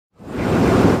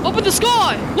in the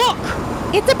sky! Look!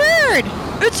 It's a bird!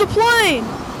 It's a plane!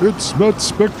 It's Matt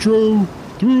Spectro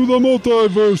through the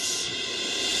multiverse.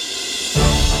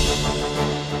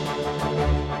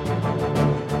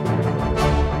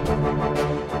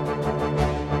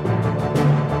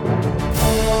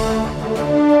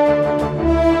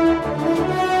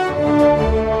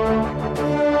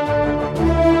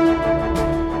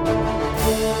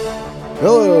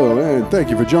 Hello, and thank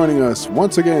you for joining us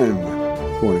once again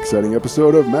for an exciting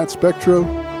episode of Matt Spectro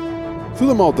through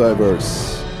the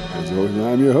multiverse. As always,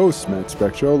 I'm your host, Matt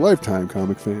Spectro, lifetime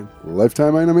comic fan,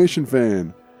 lifetime animation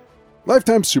fan,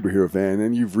 lifetime superhero fan,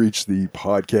 and you've reached the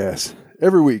podcast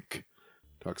every week.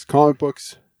 Talks comic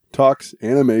books, talks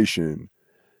animation.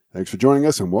 Thanks for joining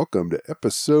us, and welcome to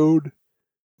episode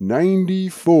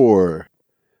 94.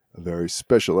 A very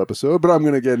special episode, but I'm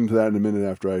going to get into that in a minute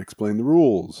after I explain the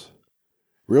rules.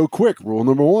 Real quick, rule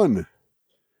number 1.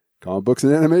 Comic books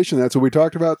and animation, that's what we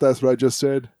talked about. That's what I just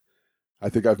said. I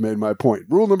think I've made my point.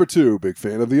 Rule number 2, big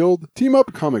fan of the old Team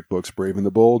Up comic books, Brave and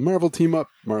the Bold, Marvel Team Up,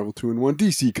 Marvel 2-in-1,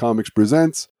 DC Comics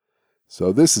presents.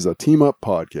 So this is a Team Up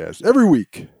podcast. Every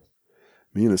week,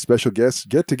 me and a special guest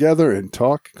get together and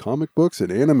talk comic books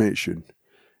and animation.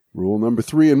 Rule number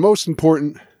 3, and most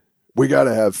important, we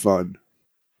gotta have fun.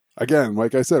 Again,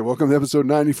 like I said, welcome to episode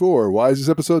 94. Why is this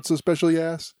episode so special, you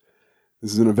ask?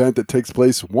 This is an event that takes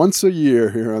place once a year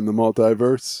here on the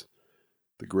multiverse.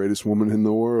 The greatest woman in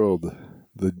the world.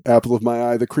 The apple of my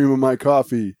eye, the cream of my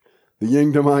coffee. The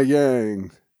yin to my yang.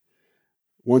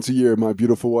 Once a year, my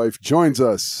beautiful wife joins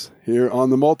us here on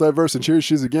the multiverse. And here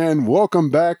she is again. Welcome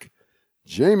back,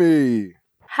 Jamie.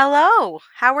 Hello.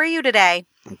 How are you today?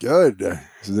 Good.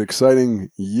 This is an exciting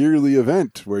yearly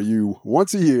event where you,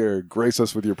 once a year, grace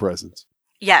us with your presence.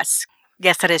 Yes.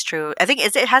 Yes, that is true. I think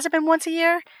has it been once a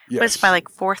year? Yes. But it's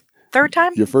my third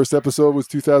time? Your first episode was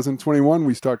 2021.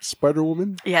 We talked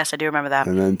Spider-Woman. Yes, I do remember that.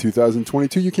 And then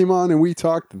 2022, you came on and we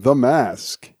talked The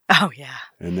Mask. Oh, yeah.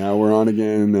 And now we're on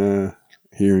again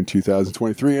here in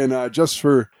 2023. And just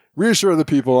for reassure the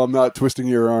people, I'm not twisting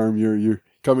your arm. You're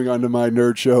coming onto my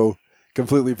nerd show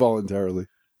completely voluntarily.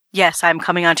 Yes, I'm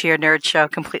coming onto your nerd show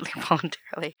completely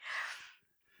voluntarily.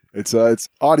 It's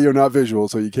audio, not visual,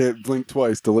 so you can't blink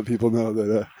twice to let people know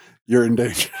that you're in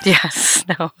danger. Yes,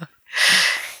 no.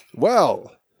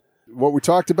 Well, what we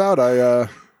talked about,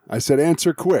 I said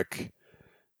answer quick.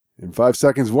 In 5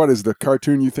 seconds, what is the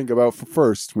cartoon you think about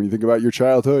first when you think about your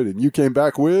childhood? And you came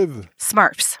back with?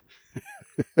 Smurfs.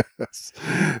 Yes.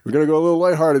 We're going to go a little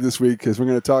lighthearted this week because we're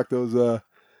going to talk those,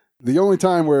 the only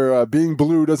time where being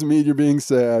blue doesn't mean you're being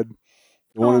sad.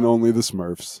 The one and only the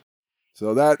Smurfs.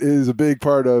 So that is a big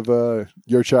part of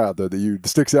your childhood that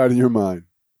sticks out in your mind.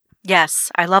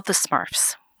 Yes, I love the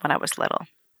Smurfs when I was little.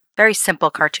 Very simple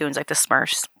cartoons like the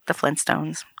Smurfs, the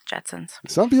Flintstones, Jetsons.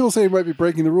 Some people say we might be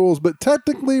breaking the rules, but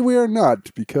technically we are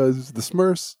not because the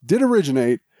Smurfs did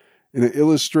originate in an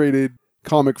illustrated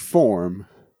comic form.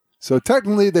 So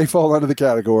technically they fall under the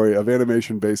category of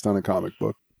animation based on a comic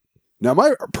book. Now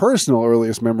my personal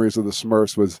earliest memories of the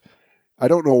Smurfs was, I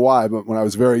don't know why, but when I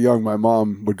was very young, my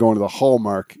mom would go into the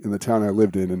Hallmark in the town I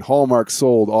lived in, and Hallmark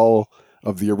sold all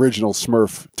of the original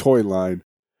Smurf toy line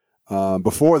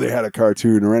before they had a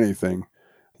cartoon or anything.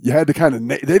 You had to kind of,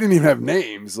 they didn't even have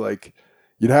names. Like,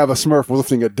 you'd have a Smurf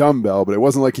lifting a dumbbell, but it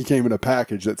wasn't like he came in a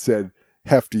package that said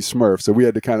Hefty Smurf. So we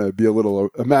had to kind of be a little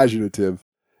imaginative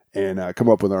and come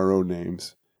up with our own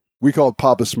names. We called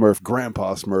Papa Smurf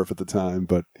Grandpa Smurf at the time,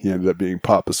 but he ended up being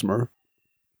Papa Smurf.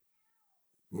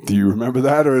 Do you remember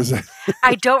that, or is it?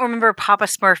 I don't remember Papa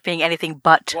Smurf being anything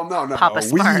but Papa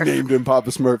Smurf. We named him Papa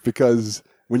Smurf because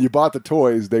when you bought the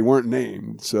toys, they weren't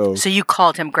named. So you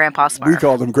called him Grandpa Smurf. We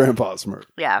called him Grandpa Smurf.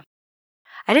 Yeah.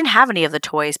 I didn't have any of the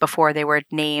toys before they were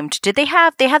named. Did they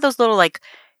have? They had those little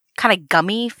kind of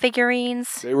gummy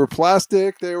figurines. They were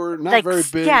plastic. They were not very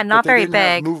big. Yeah, not very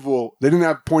big. They didn't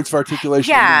have points of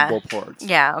articulation in movable parts.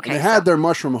 Yeah, okay. And they had their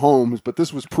mushroom homes, but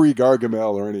this was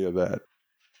pre-Gargamel or any of that.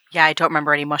 Yeah, I don't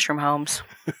remember any mushroom homes.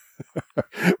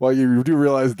 Well, you do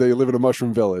realize they live in a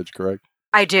mushroom village, correct?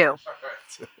 I do.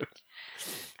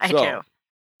 I do.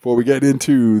 Before we get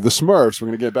into the Smurfs, we're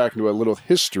going to get back into a little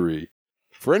history.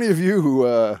 For any of you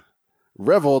who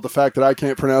revel at the fact that I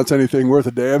can't pronounce anything worth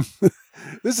a damn,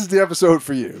 this is the episode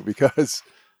for you because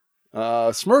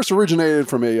Smurfs originated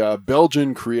from a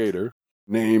Belgian creator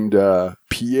named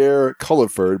Pierre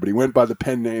Culliford, but he went by the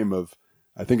pen name of,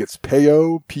 I think it's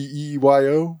Peyo,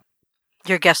 P-E-Y-O.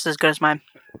 Your guess is as good as mine.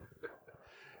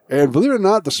 And believe it or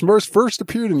not, the Smurfs first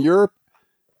appeared in Europe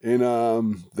in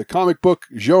the comic book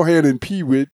Johann and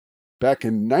Peewit back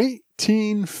in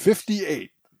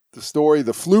 1958. The story,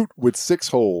 The Flute with Six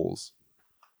Holes.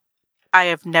 I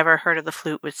have never heard of the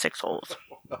flute with 6 holes.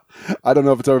 I don't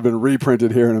know if it's ever been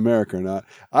reprinted here in America or not.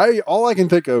 All I can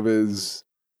think of is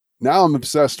now I'm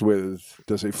obsessed with,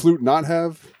 does a flute not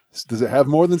have, does it have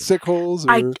more than 6 holes?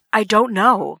 Or? I don't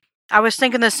know. I was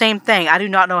thinking the same thing. I do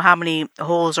not know how many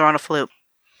holes are on a flute.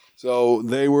 So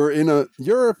they were in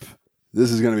Europe.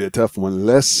 This is going to be a tough one.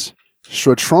 Les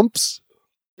Schwatrumps,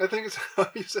 I think is how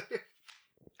you say it.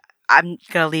 I'm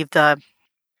going to leave the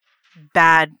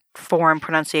bad foreign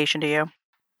pronunciation to you.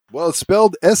 Well, it's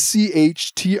spelled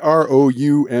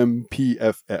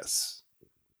Schtroumps.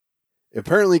 It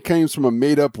apparently came from a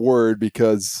made-up word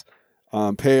because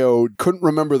Peo couldn't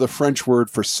remember the French word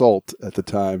for salt at the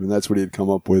time, and that's what he had come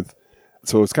up with.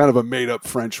 So it's kind of a made-up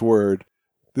French word.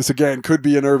 This, again, could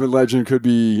be an urban legend, could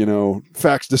be,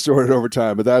 facts distorted over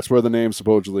time, but that's where the name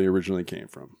supposedly originally came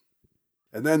from.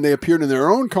 And then they appeared in their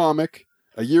own comic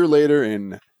a year later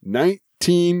in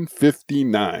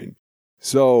 1959.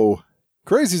 So,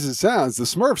 crazy as it sounds, the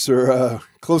Smurfs are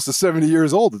close to 70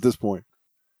 years old at this point.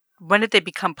 When did they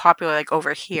become popular, like,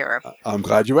 over here? I'm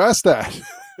glad you asked that.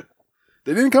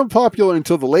 They didn't become popular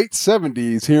until the late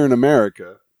 70s here in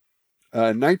America.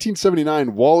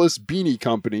 1979, Wallace Beanie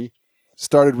Company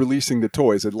started releasing the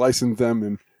toys. Had licensed them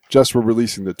and just were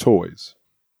releasing the toys.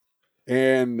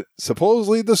 And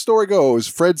supposedly the story goes,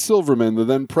 Fred Silverman, the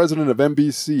then president of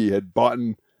NBC, had bought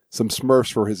some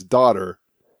Smurfs for his daughter.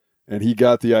 And he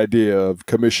got the idea of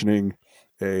commissioning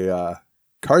a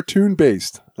cartoon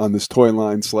based on this toy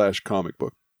line / comic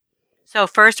book. So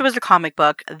first it was the comic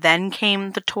book, then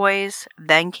came the toys,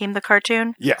 then came the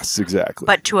cartoon? Yes, exactly.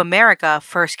 But to America,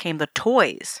 first came the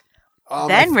toys.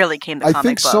 Then really came the comic book. I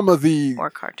think some of the... Or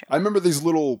cartoon. I remember these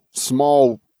little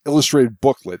small illustrated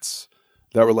booklets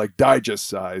that were like digest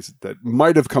size that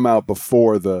might have come out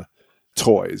before the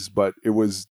toys, but it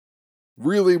was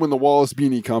really when the Wallace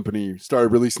Beanie Company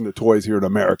started releasing the toys here in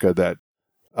America that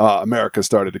America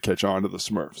started to catch on to the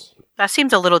Smurfs. That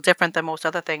seems a little different than most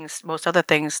other things. Most other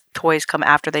things, toys come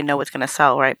after they know what's going to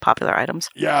sell, right? Popular items.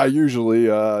 Yeah, usually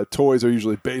toys are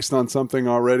usually based on something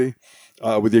already,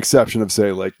 with the exception of,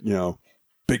 say, like,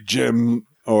 Big Jim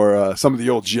or some of the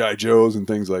old G.I. Joes and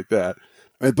things like that.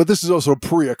 But this is also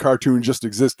pre a cartoon just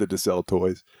existed to sell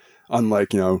toys,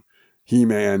 unlike,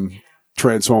 He-Man,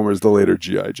 Transformers, the later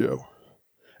G.I. Joe.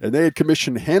 And they had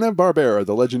commissioned Hanna-Barbera,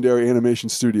 the legendary animation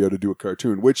studio, to do a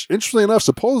cartoon, which, interestingly enough,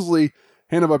 supposedly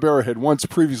Hanna-Barbera had once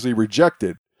previously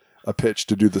rejected a pitch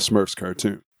to do the Smurfs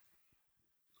cartoon.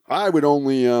 I would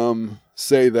only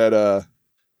say that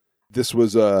this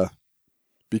was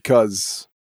because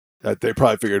that they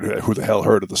probably figured who the hell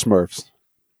heard of the Smurfs.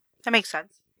 That makes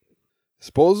sense.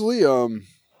 Supposedly,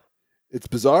 it's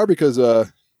bizarre because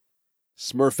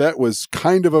Smurfette was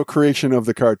kind of a creation of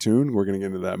the cartoon. We're going to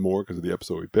get into that more because of the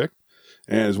episode we picked.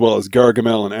 And as well as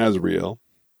Gargamel and Azrael.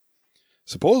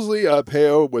 Supposedly,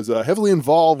 Peo was heavily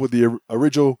involved with the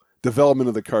original development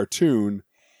of the cartoon.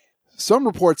 Some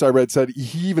reports I read said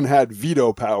he even had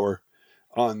veto power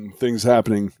on things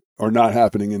happening or not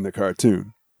happening in the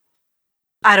cartoon.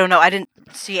 I don't know. I didn't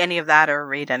see any of that or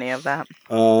read any of that.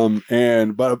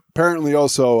 But apparently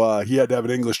also he had to have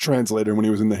an English translator when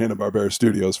he was in the Hanna-Barbera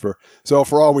studios. So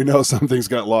for all we know, some things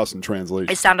got lost in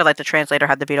translation. It sounded like the translator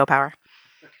had the veto power.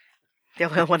 The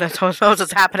only one that knows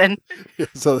what's happening. Yeah,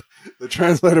 so the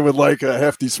translator would like a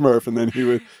hefty Smurf, and then he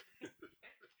would...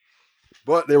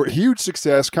 But they were a huge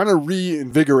success, kind of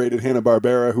reinvigorated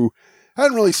Hanna-Barbera, who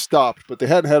hadn't really stopped, but they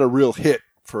hadn't had a real hit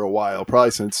for a while,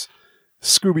 probably since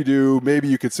Scooby-Doo, maybe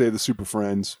you could say the Super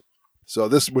Friends. So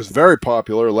this was very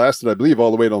popular, lasted, I believe,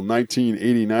 all the way till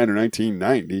 1989 or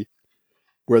 1990,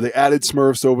 where they added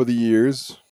Smurfs over the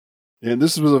years. And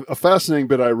this was a fascinating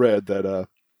bit I read that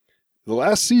the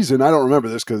last season, I don't remember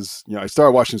this because I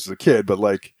started watching this as a kid, but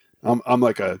like I'm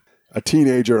like a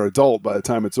teenager or adult by the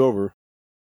time it's over.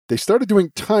 They started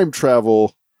doing time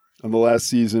travel on the last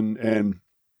season, and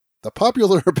the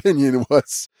popular opinion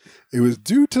was it was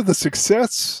due to the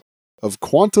success of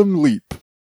Quantum Leap.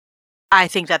 I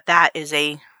think that is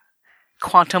a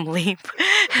quantum leap.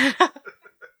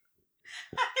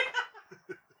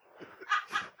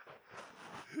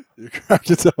 You cracked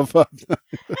yourself up.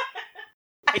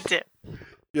 I did.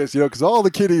 Yes, because all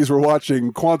the kiddies were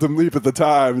watching Quantum Leap at the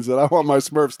time and said, I want my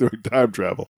Smurfs doing time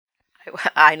travel.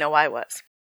 I know I was.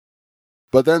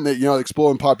 But then they,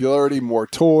 explode in popularity, more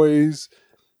toys.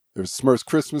 There's Smurfs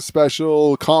Christmas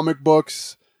special, comic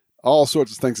books, all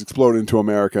sorts of things exploded into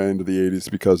America into the 80s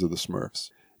because of the Smurfs.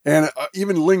 And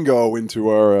even lingo into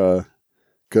our,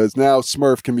 because now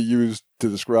Smurf can be used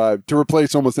to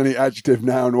replace almost any adjective,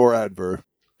 noun, or adverb.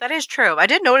 That is true. I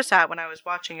did notice that when I was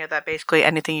watching it, that basically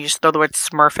anything, you just throw the word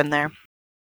Smurf in there.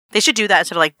 They should do that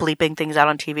instead of like bleeping things out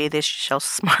on TV. They should show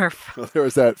Smurf. There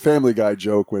was that Family Guy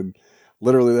joke when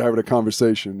literally they're having a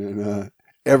conversation and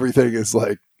everything is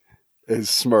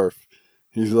Smurf.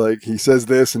 He's like, he says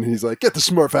this and he's like, get the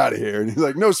Smurf out of here. And he's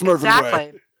like, no Smurf in the way.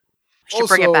 Exactly. Should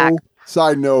bring it back.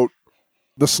 Side note,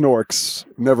 the Snorks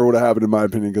never would have happened in my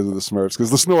opinion because of the Smurfs.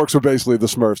 Because the Snorks were basically the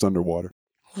Smurfs underwater.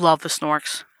 Love the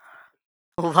Snorks.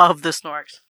 Love the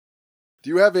Snorks. Do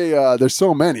you have there's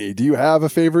so many. Do you have a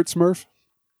favorite Smurf?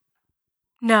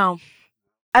 No.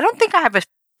 I don't think I have a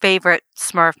favorite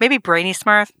Smurf. Maybe Brainy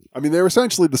Smurf. I mean, they were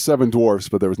essentially the Seven Dwarfs,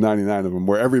 but there was 99 of them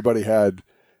where everybody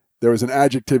there was an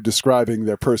adjective describing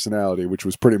their personality, which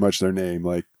was pretty much their name.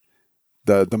 Like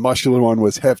the muscular one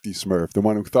was Hefty Smurf. The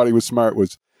one who thought he was smart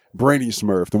was Brainy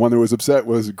Smurf. The one that was upset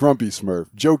was Grumpy Smurf.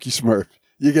 Jokey Smurf.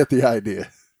 You get the idea.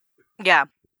 Yeah.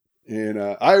 And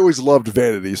I always loved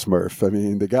Vanity Smurf. I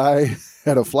mean, the guy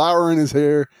had a flower in his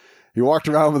hair. He walked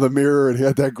around with a mirror and he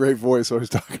had that great voice. Always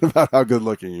talking about how good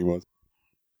looking he was.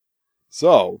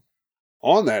 So,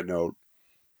 on that note,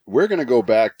 we're going to go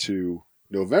back to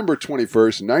November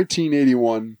 21st,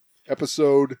 1981,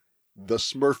 episode The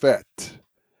Smurfette,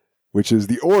 which is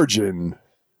the origin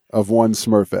of one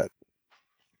Smurfette.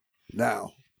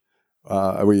 Now,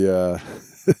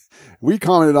 we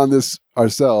commented on this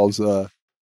ourselves.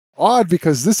 Odd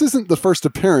because this isn't the first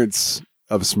appearance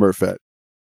of Smurfette.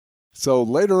 So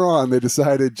later on, they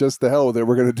decided just the hell with it,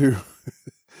 we're going to do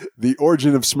the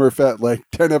origin of Smurfette like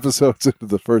 10 episodes into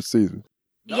the first season.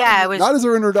 Yeah, it was not as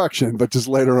her introduction, but just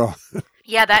later on.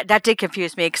 Yeah, that did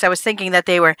confuse me because I was thinking that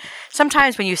they were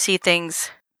sometimes when you see things,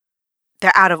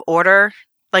 they're out of order,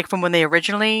 like from when they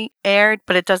originally aired,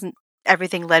 but it doesn't.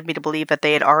 Everything led me to believe that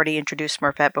they had already introduced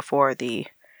Smurfette before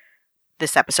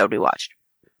this episode we watched.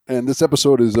 And this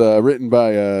episode is written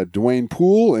by Dwayne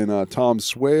Poole and Tom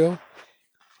Swale.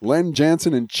 Len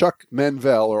Jansen and Chuck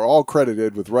Manvell are all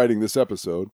credited with writing this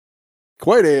episode.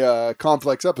 Quite a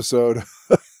complex episode.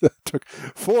 It took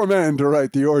 4 men to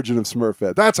write the origin of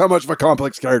Smurfette. That's how much of a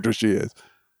complex character she is.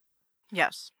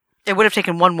 Yes. It would have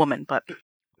taken 1 woman, but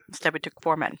instead we took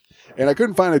 4 men. And I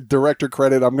couldn't find a director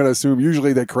credit. I'm going to assume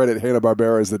usually they credit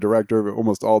Hanna-Barbera as the director of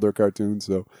almost all their cartoons,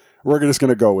 so we're just going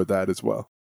to go with that as well.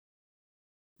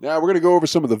 Now we're going to go over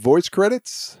some of the voice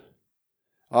credits.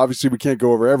 Obviously, we can't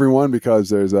go over everyone because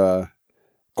there's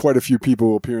quite a few people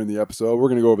who appear in the episode. We're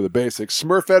going to go over the basics.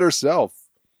 Smurfette herself.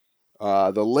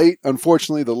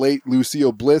 Unfortunately, the late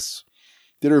Lucille Bliss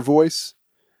did her voice.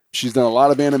 She's done a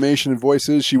lot of animation and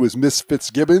voices. She was Miss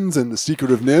Fitzgibbons in The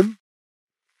Secret of Nim.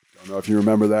 Don't know if you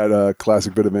remember that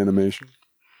classic bit of animation.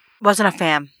 Wasn't a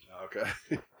fan.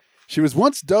 Okay. She was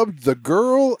once dubbed the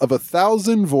Girl of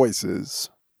 1,000 Voices.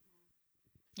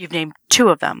 You've named 2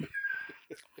 of them.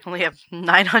 Only have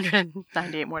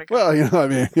 998 more to go. Well,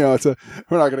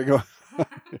 we're not going to go.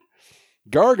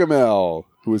 Gargamel,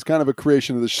 who was kind of a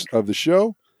creation of the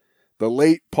show. The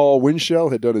late Paul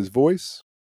Winchell had done his voice.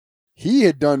 He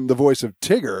had done the voice of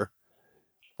Tigger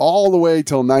all the way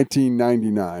till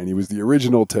 1999. He was the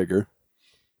original Tigger.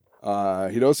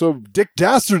 He'd also Dick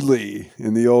Dastardly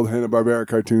in the old Hanna-Barbera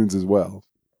cartoons as well.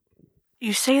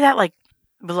 You say that like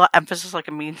with a lot of emphasis, like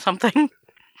it means something.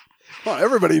 Well,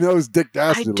 everybody knows Dick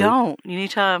Dastardly. I don't. You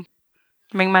need to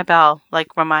ring my bell. Like,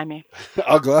 remind me.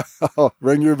 I'll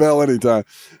ring your bell anytime.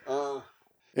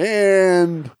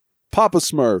 And Papa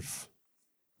Smurf,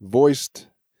 voiced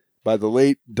by the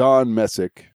late Don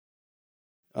Messick.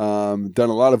 Done a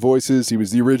lot of voices. He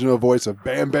was the original voice of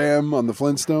Bam Bam on the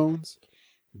Flintstones.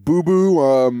 Boo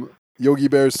Boo, Yogi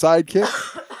Bear's sidekick.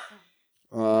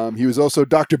 He was also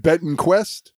Dr. Benton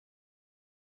Quest,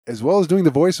 as well as doing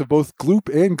the voice of both Gloop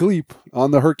and Gleep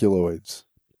on the Herculoids.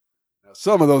 Now,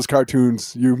 some of those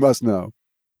cartoons you must know.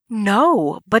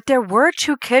 No, but there were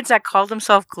 2 kids that called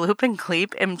themselves Gloop and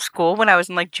Gleep in school when I was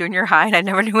in like junior high, and I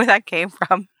never knew where that came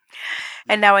from.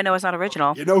 And now I know it's not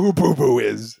original. You know who Boo Boo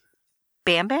is?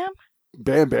 Bam Bam?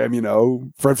 Bam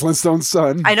Bam, Fred Flintstone's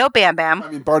son. I know Bam Bam. I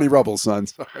mean, Barney Rubble's son.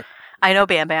 Sorry. I know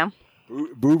Bam Bam.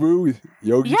 Boo Boo,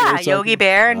 Yogi Bear. Yeah, Yogi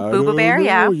Bear and Boo Boo Bear,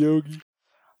 yeah. Yogi.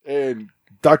 And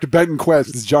Dr. Benton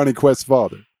Quest is Johnny Quest's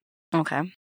father.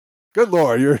 Okay. Good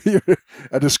Lord, you're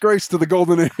a disgrace to the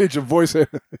golden age of voice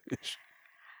animation.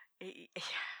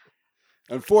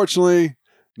 Unfortunately,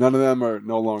 none of them are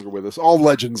no longer with us. All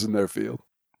legends in their field.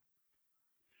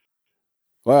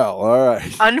 Well, all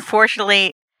right.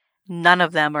 Unfortunately, none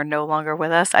of them are no longer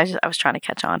with us. I was trying to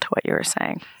catch on to what you were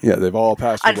saying. Yeah, they've all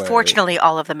passed away. Unfortunately,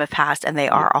 all of them have passed, and they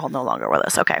are all no longer with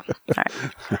us. Okay. All right.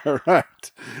 All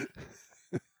right.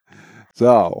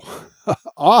 So,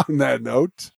 on that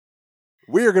note,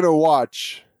 we are going to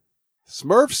watch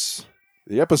Smurfs,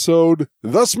 the episode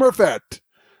The Smurfette.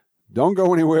 Don't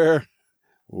go anywhere.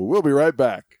 We'll be right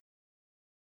back.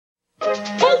 Hey,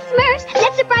 Smurfs,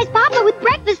 let's surprise Papa with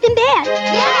breakfast in bed.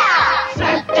 Yeah!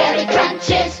 Smurfberry Crunch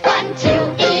is fun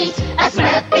to eat. A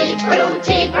Smurfy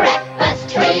fruity breakfast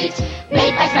treat.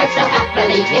 Made by Smurfs so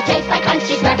happily, it tastes like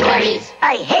crunchy Smurfberries.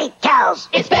 I hate cows.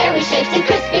 It's berry shaped and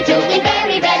crispy too, in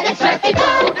very red and Smurfy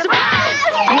blue.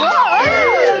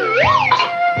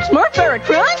 Smurfberry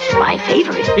Crunch? My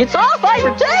favorite. It's our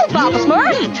favorite too, Papa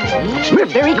Smurf.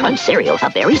 Smurfberry Crunch cereal, a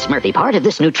very Smurfy part of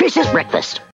this nutritious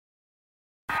breakfast.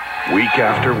 Week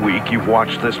after week, you've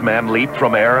watched this man leap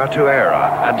from era to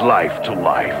era and life to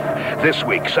life. This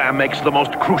week, Sam makes the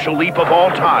most crucial leap of all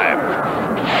time.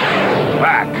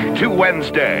 Back to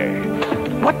Wednesday.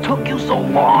 What took you so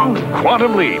long?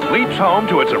 Quantum Leap leaps home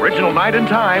to its original night and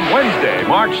time, Wednesday,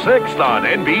 March 6th on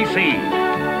NBC.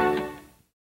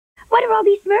 What are all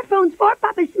these Smurf phones for,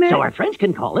 Papa Smurf? So our friends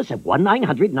can call us at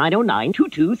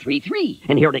 1-900-909-2233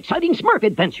 and hear an exciting Smurf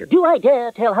adventure. Do I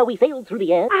dare tell how we failed through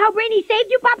the air? How Brainy saved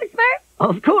you, Papa Smurf?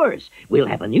 Of course. We'll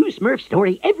have a new Smurf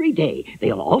story every day.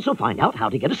 They'll also find out how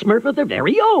to get a Smurf of their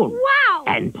very own. Wow!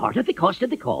 And part of the cost of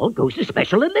the call goes to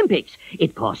Special Olympics.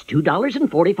 It costs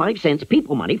 $2.45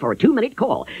 people money for a 2-minute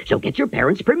call. So get your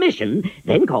parents' permission,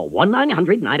 then call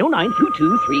 1-900-909-2233.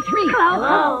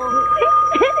 Hello.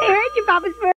 They heard you, Papa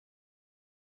Smurf.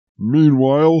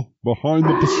 Meanwhile, behind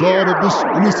the facade of this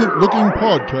innocent-looking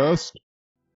podcast...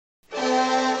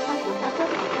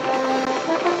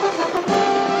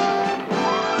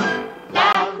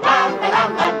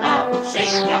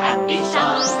 Sing your happy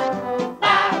song.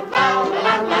 La la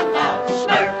la la la la.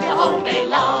 Smurf the whole day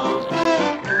long.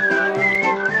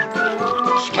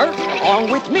 Smurf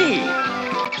along with me.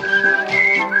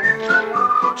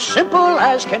 Simple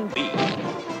as can be.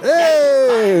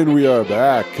 Hey, and we are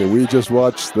back, and we just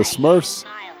watched the Smurfs,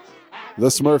 the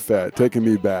Smurfette, taking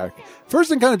me back.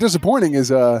 First thing kind of disappointing is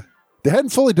they hadn't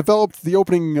fully developed the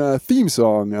opening theme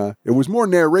song. It was more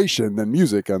narration than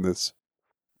music on this.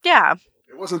 Yeah.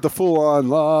 It wasn't the full-on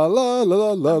la la la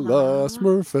la la la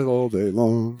Smurfette all day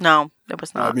long. No, it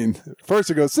was not. I mean,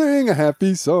 first it goes, sing a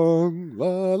happy song,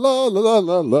 la la la la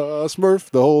la la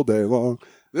Smurf the whole day long.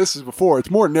 This is before.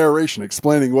 It's more narration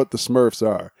explaining what the Smurfs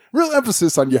are. Real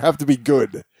emphasis on you have to be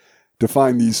good to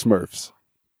find these Smurfs.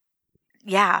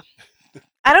 Yeah.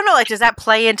 I don't know, like, does that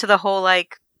play into the whole,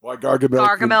 like, Why Gargamel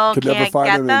Gargamel could never can't find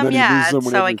get them, them? and then he Yeah, loses them so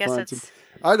whenever I he guess finds it's... them.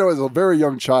 I know as a very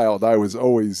young child, I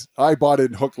bought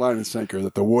in hook, line, and sinker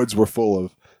that the woods were full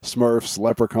of Smurfs,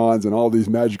 leprechauns, and all these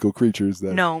magical creatures.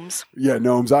 That Gnomes. Yeah,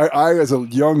 gnomes. I as a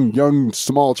young,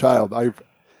 small child, I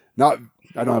don't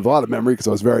have a lot of memory because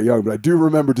I was very young, but I do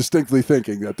remember distinctly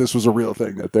thinking that this was a real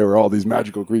thing, that there were all these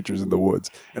magical creatures in the woods,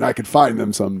 and I could find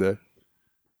them someday.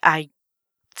 I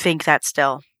think that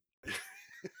still.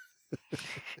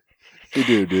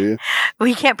 You do you?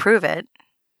 We can't prove it.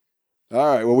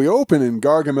 All right, well, we open in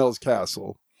Gargamel's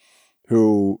castle,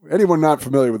 who, anyone not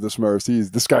familiar with the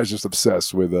Smurfs, this guy's just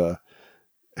obsessed with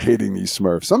hating these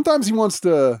Smurfs. Sometimes he wants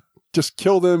to just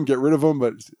kill them, get rid of them,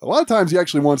 but a lot of times he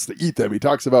actually wants to eat them. He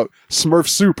talks about Smurf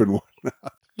soup and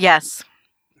whatnot. Yes.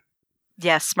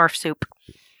 Yes, Smurf soup.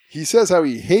 He says how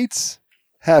he hates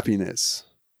happiness.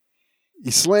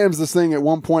 He slams this thing at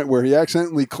one point where he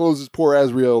accidentally closes poor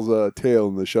Azrael's tail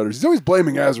in the shutters. He's always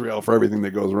blaming Azrael for everything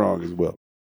that goes wrong as well.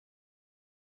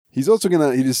 He's also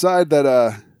he decide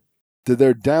that to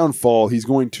their downfall, he's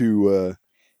going to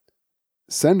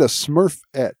send a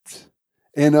Smurfette.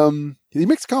 And he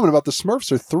makes a comment about the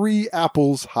Smurfs are 3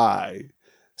 apples high.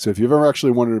 So if you've ever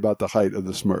actually wondered about the height of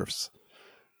the Smurfs,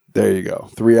 there you go.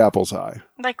 3 apples high.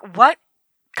 Like, what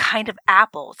kind of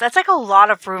apples? That's like a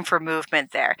lot of room for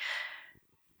movement there.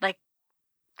 Like,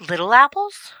 little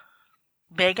apples?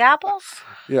 Big apples?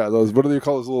 Yeah, those, what do they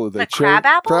call those little... Like crab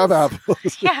apples? Crab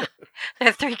apples. Yeah.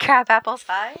 They're 3 crab apples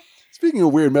high. Speaking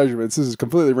of weird measurements, this is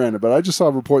completely random, but I just saw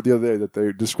a report the other day that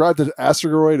they described the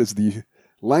asteroid as the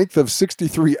length of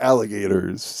 63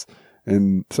 alligators.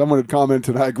 And someone had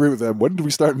commented, and I agree with them, when did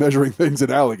we start measuring things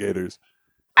in alligators?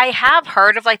 I have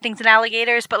heard of, like, things in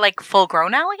alligators, but, like,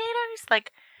 full-grown alligators?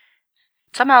 Like,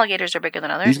 some alligators are bigger than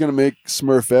others. He's going to make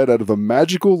Smurfette out of a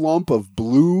magical lump of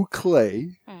blue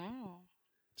clay.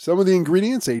 Some of the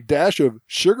ingredients, a dash of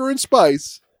sugar and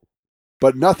spice,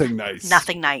 but nothing nice.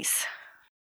 Nothing nice.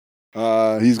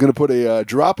 He's going to put a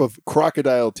drop of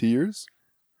crocodile tears.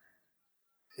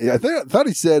 I thought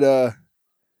he said...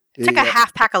 it's like a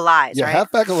half pack of lies, yeah, right?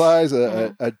 half pack of lies,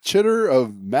 a chitter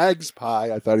of mag's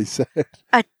pie, I thought he said.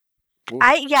 I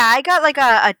got like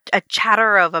a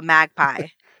chatter of a magpie.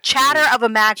 Chatter of a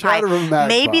magpie. Chatter of a magpie.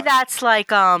 Maybe that's like,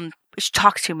 she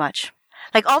talks too much.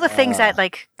 Like all the things that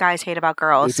like guys hate about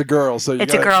girls. It's a girl, so you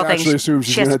it's a girl actually thing. assume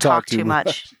she's going to talk too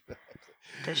much.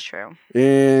 That's true.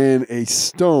 And a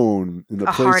stone in the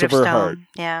A place heart of of her stone. heart.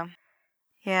 Yeah.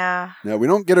 Yeah. Now, we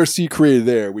don't get our C created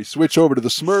there. We switch over to the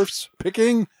Smurfs,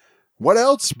 picking what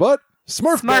else but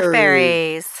Smurfberries.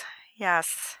 Smurfberries.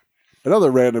 Yes.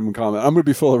 Another random comment. I'm going to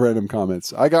be full of random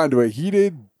comments. I got into a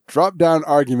heated drop-down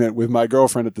argument with my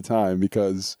girlfriend at the time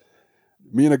because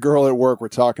me and a girl at work were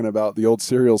talking about the old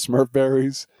cereal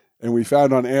Smurfberries, and we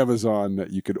found on Amazon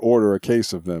that you could order a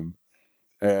case of them.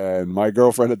 And my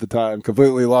girlfriend at the time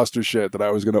completely lost her shit that I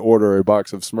was going to order a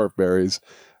box of Smurfberries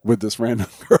with this random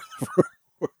girl.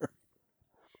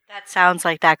 That sounds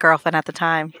like that girlfriend at the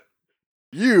time.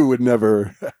 You would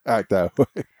never act that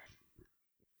way.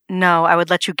 No, I would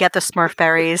let you get the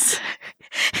Smurfberries.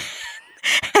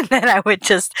 And then I would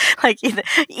just either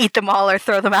eat them all or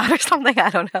throw them out or something. I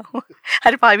don't know.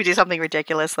 I'd probably do something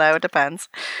ridiculous though. It depends.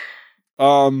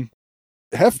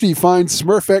 Hefty finds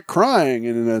Smurfette crying,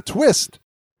 and in a twist,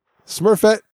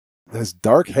 Smurfette has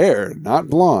dark hair, not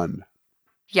blonde.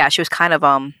 Yeah, she was kind of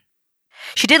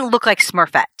she didn't look like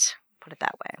Smurfette. Put it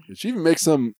that way. She even makes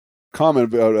some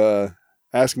comment about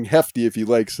asking Hefty if he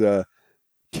likes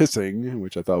kissing,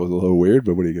 which I thought was a little weird,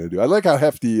 but what are you going to do? I like how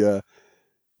Hefty,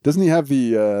 doesn't he have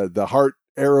the heart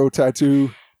arrow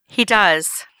tattoo? He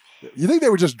does. You think they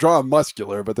would just draw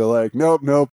muscular, but they're like,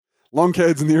 nope.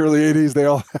 Lunkheads in the early 80s, they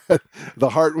all had the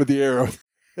heart with the arrow.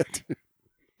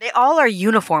 They all are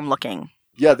uniform looking.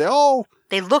 Yeah,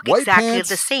 they look white exactly pants,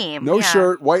 the same. No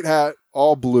shirt, white hat,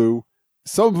 all blue.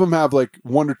 Some of them have like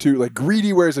one or two, like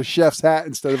Greedy wears a chef's hat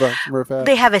instead of a Smurf hat.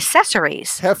 They have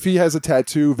accessories. Hefty has a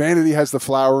tattoo. Vanity has the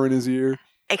flower in his ear.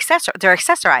 They're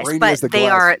accessorized, Brainy but they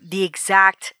glasses. are the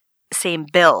exact same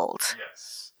build.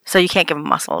 Yes. So you can't give them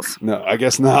muscles. No, I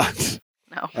guess not.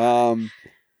 No.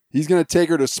 He's going to take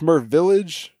her to Smurf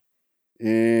Village,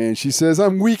 and she says,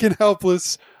 I'm weak and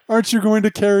helpless. Aren't you going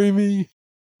to carry me?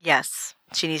 Yes,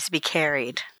 she needs to be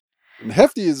carried. And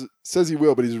Hefty says he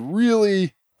will, but he's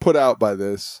really put out by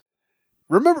this.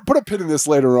 Remember, put a pin in this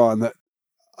later on, that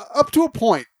up to a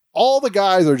point, all the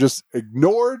guys are just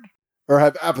ignored or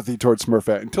have apathy towards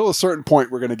Smurfette until a certain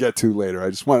point we're going to get to later. I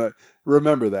just want to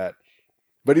remember that.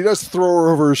 But he does throw her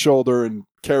over his shoulder and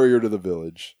carry her to the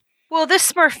village. Well, this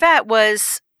Smurfette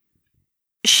was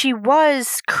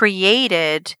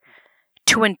created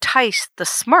to entice the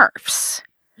Smurfs.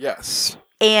 Yes.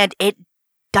 And it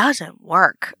doesn't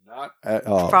work. Not at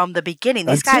all. From the beginning.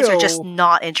 These guys are just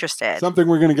not interested. Something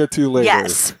we're going to get to later.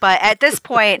 Yes, but at this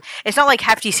point, it's not like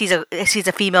Hefty sees a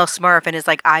female Smurf and his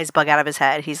eyes bug out of his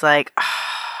head. He's like,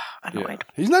 annoyed. Yeah.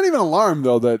 He's not even alarmed,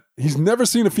 though, that he's never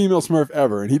seen a female Smurf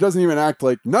ever. And he doesn't even act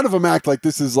like, none of them act like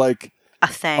this is like a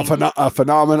thing. A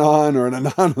phenomenon or an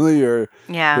anomaly. Or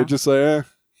yeah. They're just like, eh.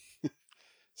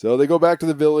 So they go back to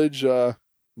the village. They're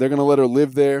going to let her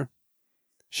live there.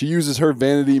 She uses her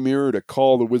vanity mirror to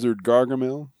call the wizard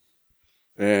Gargamel.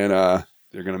 And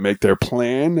they're going to make their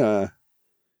plan. And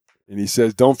he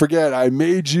says, don't forget, I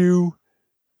made you.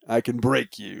 I can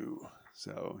break you.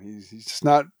 So he's just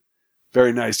not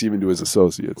very nice even to his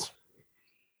associates.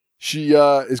 She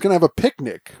is going to have a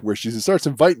picnic where she starts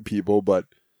inviting people, but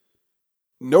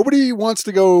nobody wants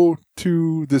to go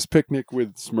to this picnic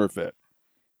with Smurfette.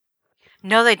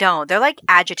 No, they don't. They're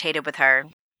agitated with her.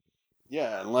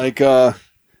 Yeah,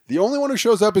 the only one who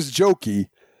shows up is Jokey,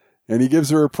 and he gives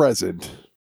her a present.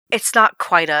 It's not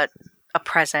quite a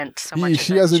present so much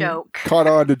She as a hasn't joke. caught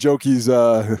on to Jokey's,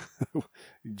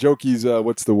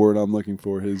 what's the word I'm looking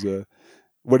for? His,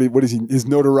 what is he? His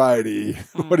notoriety.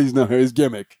 What he's known, his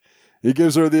gimmick. He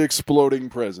gives her the exploding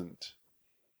present.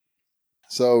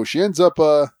 So she ends up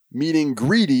meeting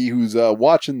Greedy, who's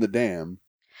watching the dam.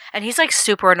 And he's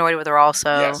super annoyed with her also.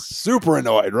 Yes, super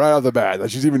annoyed right off the bat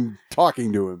that she's even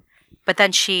talking to him. But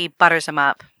then she butters him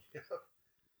up.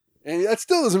 And that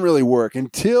still doesn't really work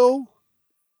until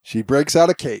she breaks out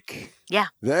a cake. Yeah.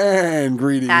 Then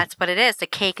Greedy. That's what it is. The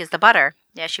cake is the butter.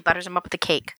 Yeah, she butters him up with the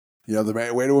cake. You know, the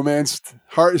way to a man's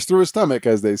heart is through his stomach,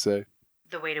 as they say.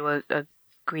 The way to a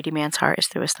greedy man's heart is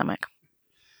through his stomach.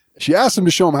 She asked him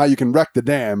to show him how you can wreck the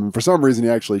dam, and for some reason he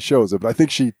actually shows it, but I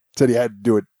think she said he had to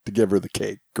do it to give her the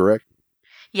cake, correct?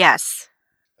 Yes.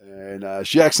 And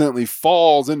she accidentally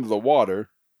falls into the water,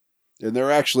 and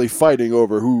they're actually fighting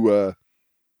over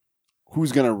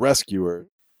who's going to rescue her.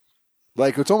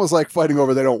 It's almost like fighting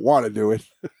over they don't want to do it.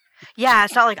 Yeah,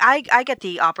 it's not like I get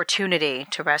the opportunity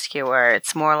to rescue her.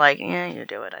 It's more like, yeah, you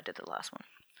do it. I did the last one.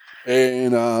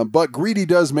 And but Greedy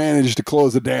does manage to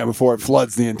close the dam before it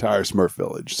floods the entire Smurf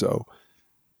village. So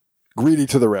Greedy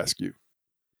to the rescue.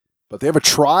 But they have a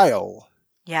trial.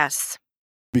 Yes.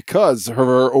 Because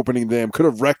her opening the dam could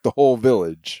have wrecked the whole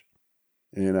village.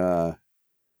 And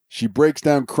she breaks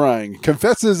down crying,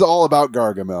 confesses all about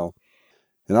Gargamel.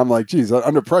 And I'm like, geez,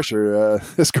 under pressure,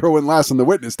 this girl wouldn't last on the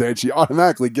witness stand. She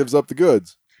automatically gives up the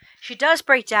goods. She does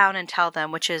break down and tell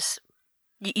them, which is,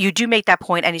 you do make that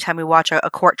point anytime we watch a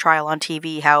court trial on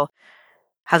TV, how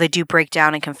they do break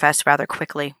down and confess rather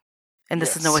quickly. And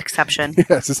this is no exception.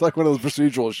 Yes, it's like one of those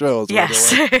procedural shows.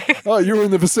 Yes. Like, oh, you were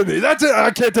in the vicinity. That's it.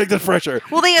 I can't take this pressure.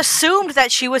 Well, they assumed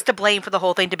that she was to blame for the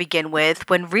whole thing to begin with,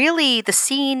 when really the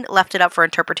scene left it up for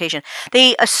interpretation.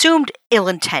 They assumed ill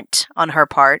intent on her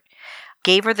part,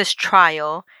 gave her this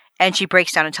trial, and she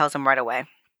breaks down and tells them right away.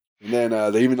 And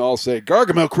then they even all say,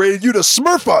 Gargamel created you to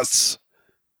Smurf us.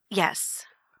 Yes.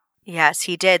 Yes,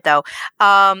 he did, though.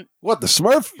 What, the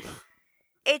Smurf?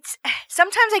 It's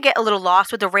sometimes I get a little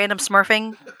lost with the random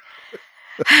smurfing.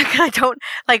 I don't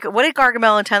like. What did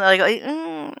Gargamel intend?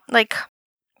 Like,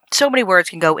 so many words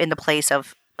can go in the place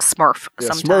of Smurf. Yeah,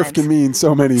 sometimes Smurf can mean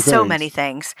so many things. So many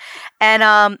things,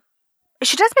 and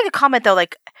she does make a comment though,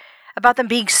 like about them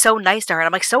being so nice to her. And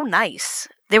I'm like, so nice.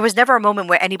 There was never a moment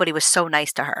where anybody was so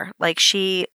nice to her. Like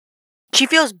she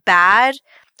feels bad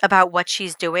about what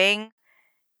she's doing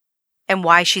and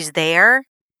why she's there.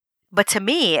 But to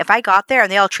me, if I got there and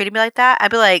they all treated me like that,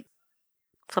 I'd be like,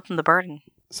 flip them the burden.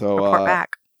 So, report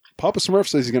back. Papa Smurf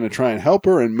says he's going to try and help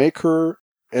her and make her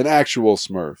an actual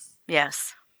Smurf.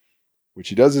 Yes. Which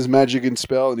he does his magic and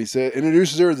spell, and he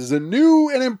introduces her as a new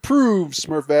and improved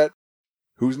Smurfette,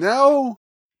 who's now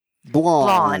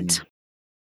blonde.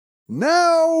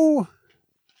 Now,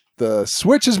 the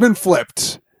switch has been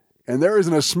flipped, and there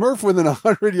isn't a Smurf within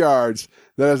 100 yards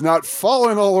that has not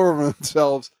fallen all over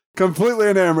themselves, completely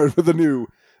enamored with the new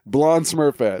blonde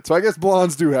Smurfette. So I guess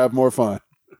blondes do have more fun.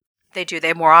 They do. They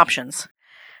have more options.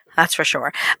 That's for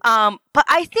sure. But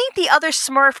I think the other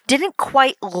Smurf didn't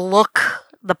quite look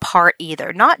the part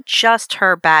either. Not just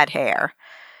her bad hair.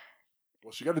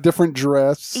 Well, she got a different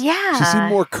dress. Yeah. She seemed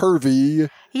more curvy.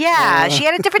 Yeah, she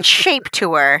had a different shape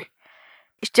to her.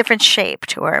 Different shape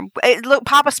to her. Look,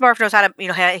 Papa Smurf knows how to,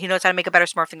 he knows how to make a better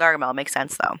Smurf than Gargamel. It makes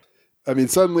sense, though. I mean,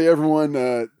 suddenly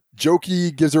everyone,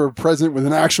 Jokey gives her a present with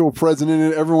an actual present in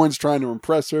it. Everyone's trying to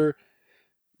impress her.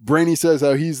 Brainy says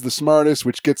how he's the smartest,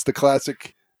 which gets the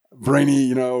classic Brainy,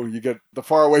 you get the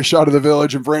faraway shot of the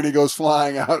village and Brainy goes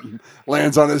flying out and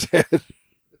lands on his head.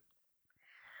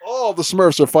 All the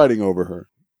Smurfs are fighting over her.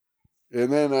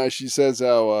 And then she says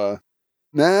how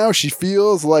now she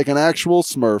feels like an actual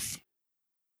Smurf.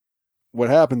 What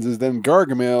happens is then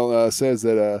Gargamel says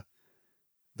that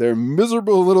they're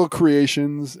miserable little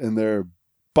creations and they're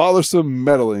bothersome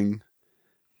meddling,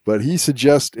 but he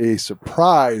suggests a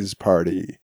surprise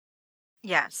party.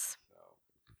 Yes.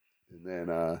 And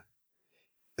then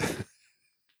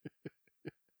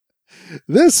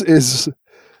this is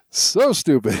so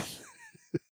stupid.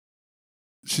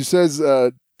 She says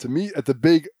to meet at the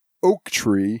big oak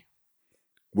tree,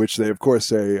 which they of course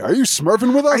say, "Are you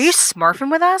Smurfing with us? Are you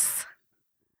Smurfing with us?"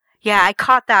 Yeah, I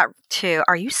caught that too.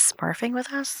 Are you Smurfing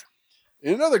with us?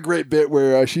 In another great bit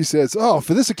where she says, "Oh,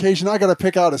 for this occasion, I got to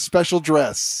pick out a special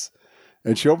dress."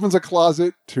 And she opens a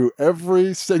closet to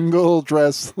every single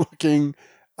dress looking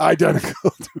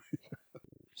identical to each other.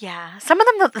 Yeah, some of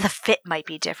them, the fit might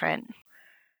be different.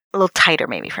 A little tighter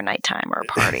maybe for nighttime or a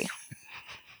party.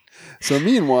 So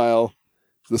meanwhile,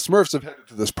 the Smurfs have headed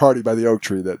to this party by the oak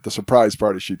tree, the surprise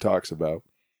party she talks about.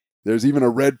 There's even a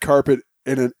red carpet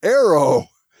and an arrow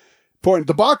pointing.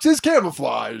 The box is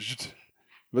camouflaged.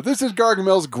 But this is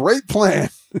Gargamel's great plan.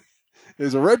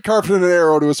 There's a red carpet and an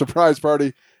arrow to a surprise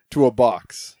party to a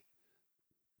box.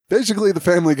 Basically the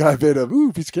Family Guy bit of,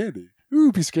 ooh, piece of candy.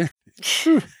 Ooh, piece of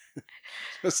candy.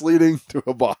 Just leading to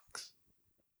a box.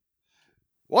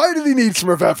 Why did he need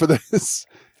Smurfette for this?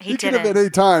 He could have at any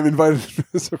time invited.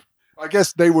 I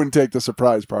guess they wouldn't take the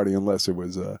surprise party unless it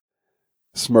was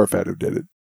Smurfette who did it.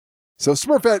 So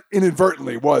Smurfette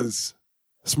inadvertently was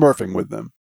Smurfing with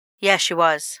them. Yeah, she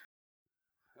was.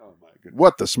 Oh my goodness.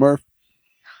 What the Smurf?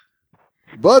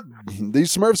 But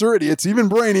these Smurfs are idiots. Even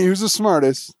Brainy, who's the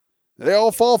smartest, they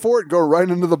all fall for it and go right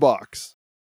into the box.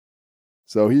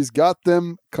 So he's got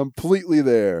them completely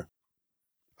there.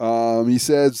 He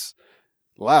says,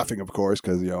 laughing, of course,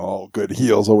 because, all good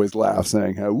heels always laugh,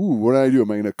 saying, ooh, what do I do?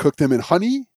 Am I going to cook them in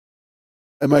honey?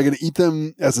 Am I going to eat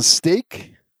them as a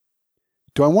steak?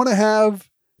 Do I want to have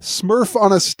Smurf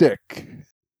on a stick?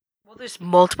 Well, there's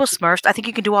multiple Smurfs. I think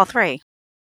you can do all three.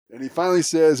 And he finally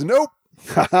says, nope.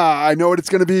 I know what it's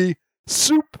going to be.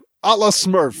 Soup a la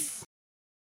Smurf.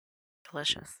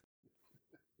 Delicious.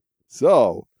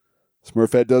 So,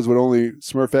 Smurfette does what only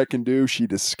Smurfette can do. She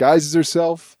disguises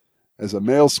herself as a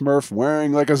male Smurf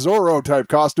wearing like a Zorro-type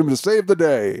costume to save the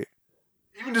day.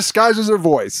 Even disguises her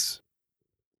voice.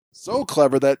 So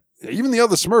clever that even the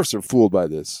other Smurfs are fooled by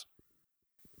this.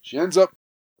 She ends up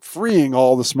freeing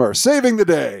all the Smurfs, saving the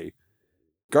day.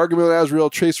 Gargamel and Azrael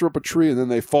chase her up a tree, and then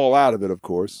they fall out of it, of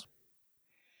course.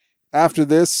 After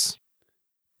this,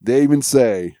 they even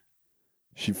say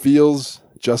she feels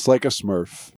just like a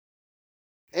Smurf.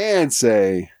 And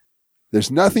say,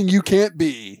 there's nothing you can't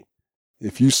be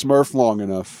if you Smurf long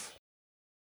enough.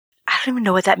 I don't even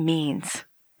know what that means.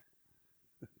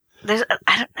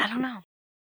 I don't know.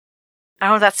 I don't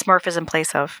know what that Smurf is in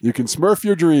place of. You can Smurf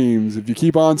your dreams if you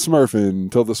keep on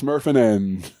Smurfing till the Smurfing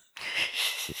end.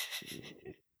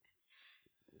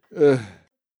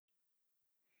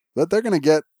 But they're going to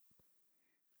get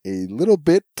a little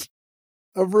bit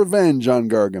of revenge on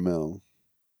Gargamel.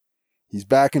 He's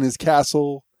back in his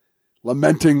castle,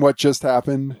 lamenting what just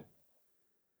happened.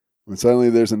 When suddenly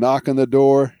there's a knock on the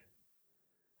door,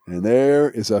 and there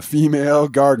is a female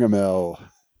Gargamel.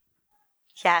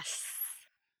 Yes.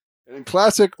 And in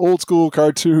classic old school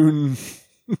cartoon,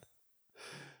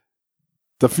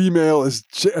 the female is,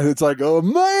 it's like, oh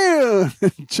man,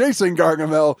 chasing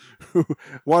Gargamel, who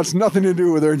wants nothing to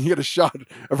do with her, and you get a shot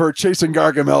of her chasing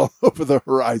Gargamel over the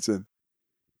horizon.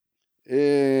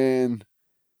 And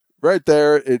right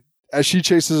there, as she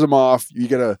chases him off, you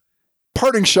get a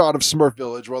parting shot of Smurf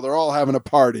Village where they're all having a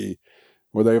party,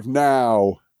 where they have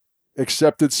now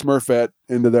accepted Smurfette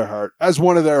into their heart as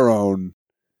one of their own.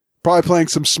 Probably playing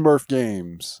some Smurf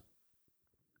games.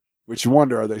 Which you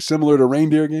wonder, are they similar to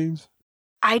reindeer games?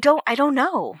 I don't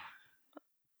know.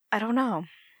 I don't know.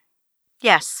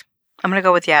 Yes. I'm going to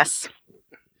go with yes.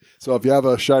 So if you have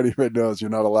a shiny red nose,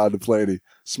 you're not allowed to play any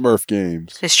Smurf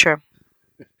games. It's true.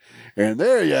 And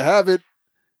there you have it.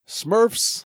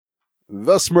 Smurfs,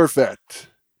 the Smurfette.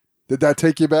 Did that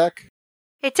take you back?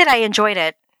 It did. I enjoyed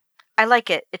it. I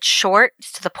like it. It's short.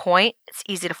 It's to the point. It's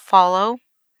easy to follow.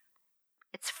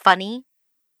 It's funny.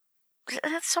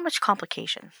 That's so much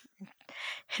complication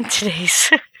in today's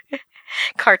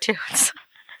cartoons.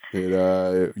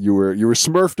 You were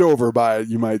smurfed over by it,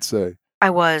 you might say. I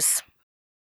was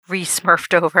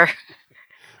re-smurfed over.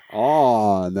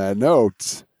 On that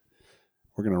note,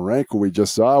 we're going to rank what we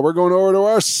just saw. We're going over to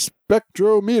our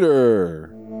spectrometer.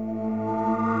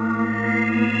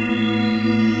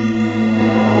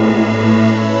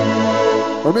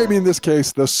 Or maybe in this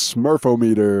case, the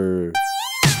Smurfometer.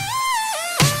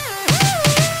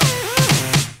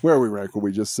 Where we rank what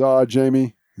we just saw,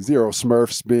 Jamie. 0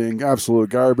 Smurfs being absolute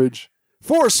garbage.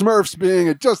 4 Smurfs being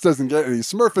it just doesn't get any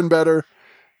Smurfing better.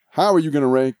 How are you going to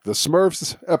rank the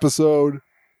Smurfs episode,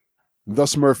 The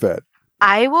Smurfette?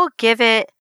 I will give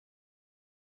it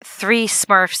 3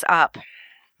 Smurfs up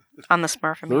on the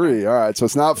Smurfometer. 3, all right. So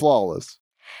it's not flawless.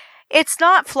 It's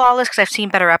not flawless because I've seen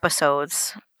better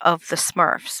episodes of the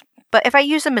Smurfs. But if I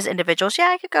use them as individuals, yeah,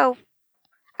 I could go.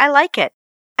 I like it.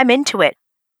 I'm into it.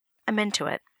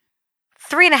 3.5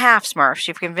 Smurfs.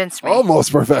 You've convinced me.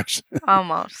 Almost perfection.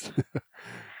 Almost.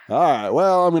 All right.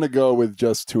 Well, I'm going to go with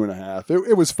just 2.5.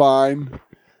 It was fine.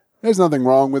 There's nothing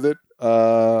wrong with it.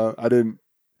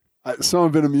 Some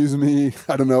of it amused me.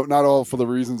 I don't know. Not all for the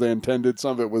reasons I intended.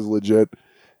 Some of it was legit.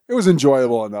 It was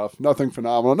enjoyable enough. Nothing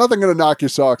phenomenal. Nothing going to knock your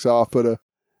socks off, but a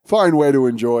fine way to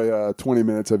enjoy 20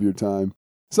 minutes of your time.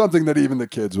 Something that even the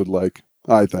kids would like,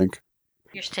 I think.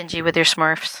 You're stingy with your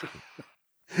Smurfs.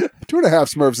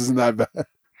 2.5 Smurfs isn't that bad. 2.5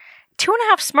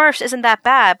 Smurfs isn't that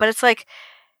bad, but it's like,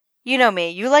 you know me,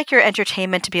 you like your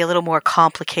entertainment to be a little more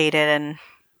complicated and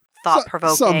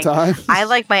thought-provoking. Sometimes. I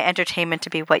like my entertainment to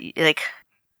be what you, like,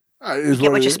 you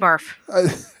get what you Smurf.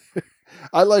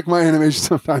 I like my animation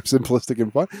sometimes simplistic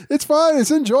and fun. It's fine.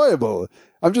 It's enjoyable.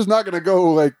 I'm just not going to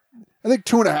go like, I think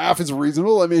 2.5 is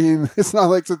reasonable. I mean, it's not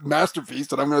like it's a masterpiece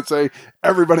that I'm going to say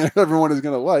everyone is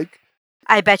going to like.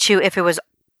 I bet you if it was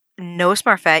no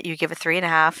Smurfette, you give it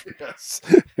 3.5. Yes.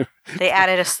 They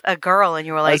added a girl, and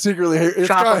you were like, I secretly hate it.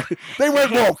 Drop her. They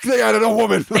went woke. They added a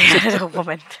woman. They added a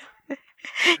woman.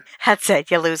 That's it.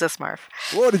 You lose a Smurf.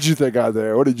 What did you think out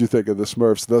there? What did you think of the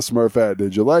Smurfs, the Smurfette?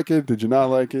 Did you like it? Did you not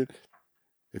like it?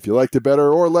 If you liked it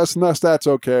better or less than us, that's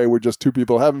okay. We're just two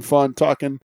people having fun,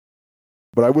 talking.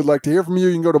 But I would like to hear from you.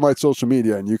 You can go to my social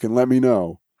media, and you can let me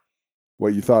know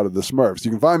what you thought of the Smurfs.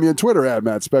 You can find me on Twitter at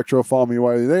Matt Spectro. Follow me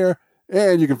while you're there.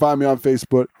 And you can find me on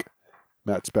Facebook,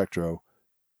 Matt Spectro,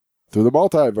 through the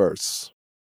multiverse.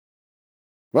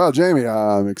 Well, Jamie,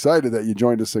 I'm excited that you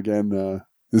joined us again.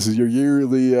 This is your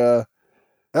yearly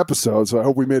episode, so I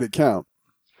hope we made it count.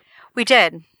 We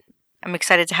did. I'm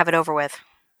excited to have it over with.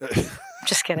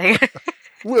 Just kidding.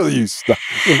 Will you stop?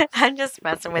 I'm just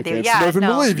messing with you. I Yeah, can't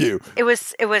no. believe you. It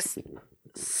was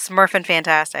Smurfin'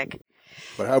 fantastic.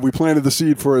 But have we planted the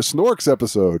seed for a Snorks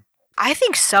episode? I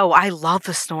think so. I love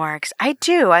the Snorks. I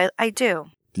do. I do.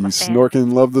 Do you snork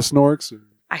and love the Snorks?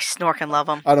 I snork and love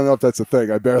them. I don't know if that's a thing.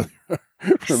 I barely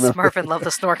remember. Smurfin love the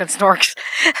snork and snorks.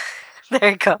 There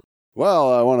you go.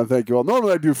 Well, I want to thank you all.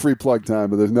 Normally I do free plug time,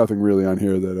 but there's nothing really on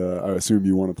here that I assume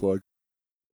you want to plug.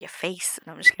 Your face.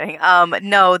 No, I'm just kidding.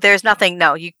 No, there's nothing.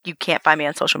 No, you can't find me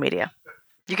on social media.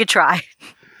 You could try.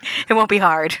 It won't be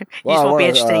hard. You just won't be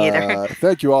interested either.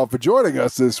 Thank you all for joining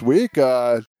us this week.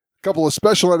 A couple of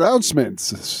special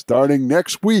announcements. Starting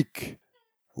next week,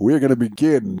 we're going to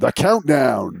begin the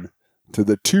countdown to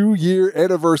the 2-year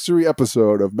anniversary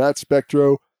episode of Matt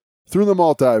Spectro Through the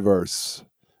Multiverse.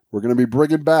 We're going to be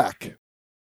bringing back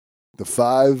the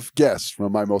 5 guests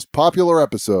from my most popular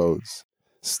episodes.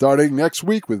 Starting next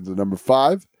week with the number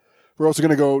 5. We're also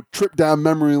going to go trip down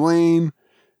memory lane.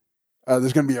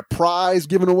 There's going to be a prize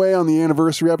given away on the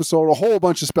anniversary episode. A whole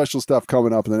bunch of special stuff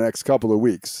coming up in the next couple of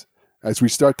weeks as we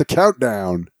start the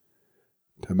countdown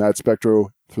to Matt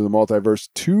Spectro Through the Multiverse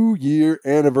 2-year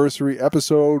anniversary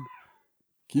episode.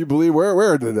 Can you believe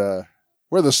where the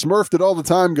Smurf did all the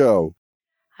time go?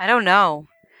 I don't know.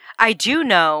 I do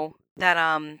know that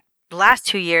the last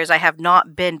 2 years I have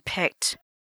not been picked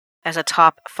as a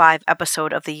top 5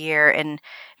 episode of the year, and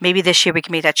maybe this year we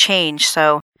can make that change.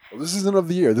 So well, this isn't of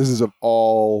the year. This is of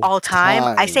all time.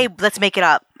 I say let's make it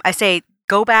up. I say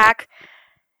go back,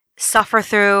 suffer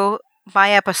through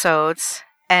my episodes,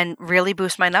 and really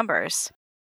boost my numbers.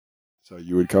 So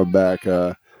you would come back.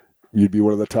 You'd be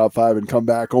one of the top 5 and come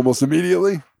back almost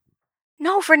immediately?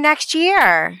 No, for next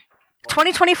year.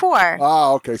 2024.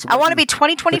 Ah, okay. So I want to be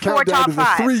 2024 top 5.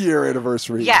 The 3-year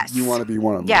anniversary. Yes. You want to be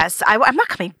one of them. Yes. I'm not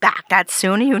coming back that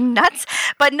soon. Are you nuts?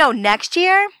 But no, next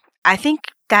year, I think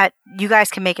that you guys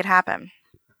can make it happen.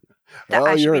 That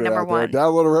I should be number 1.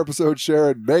 Download our episode, share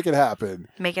it, make it happen.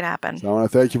 Make it happen. So I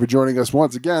want to thank you for joining us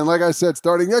once again. Like I said,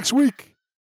 starting next week,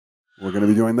 we're going to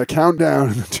be doing the countdown,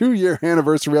 the 2-year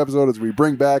anniversary episode as we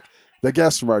bring back the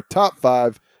guests from our top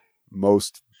 5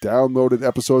 most downloaded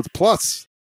episodes. Plus,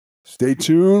 stay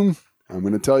tuned. I'm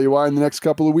going to tell you why in the next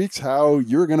couple of weeks how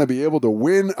you're going to be able to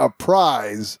win a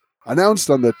prize announced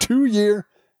on the 2-year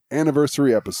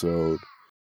anniversary episode.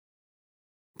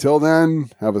 Till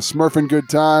then, have a Smurfin' good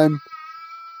time,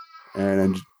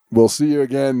 and we'll see you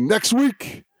again next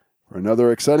week for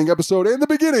another exciting episode and the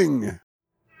beginning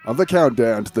of the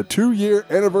countdown to the 2-year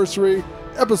anniversary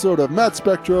episode of Matt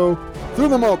Spectro Through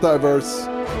the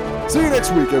Multiverse. See you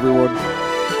next week, everyone.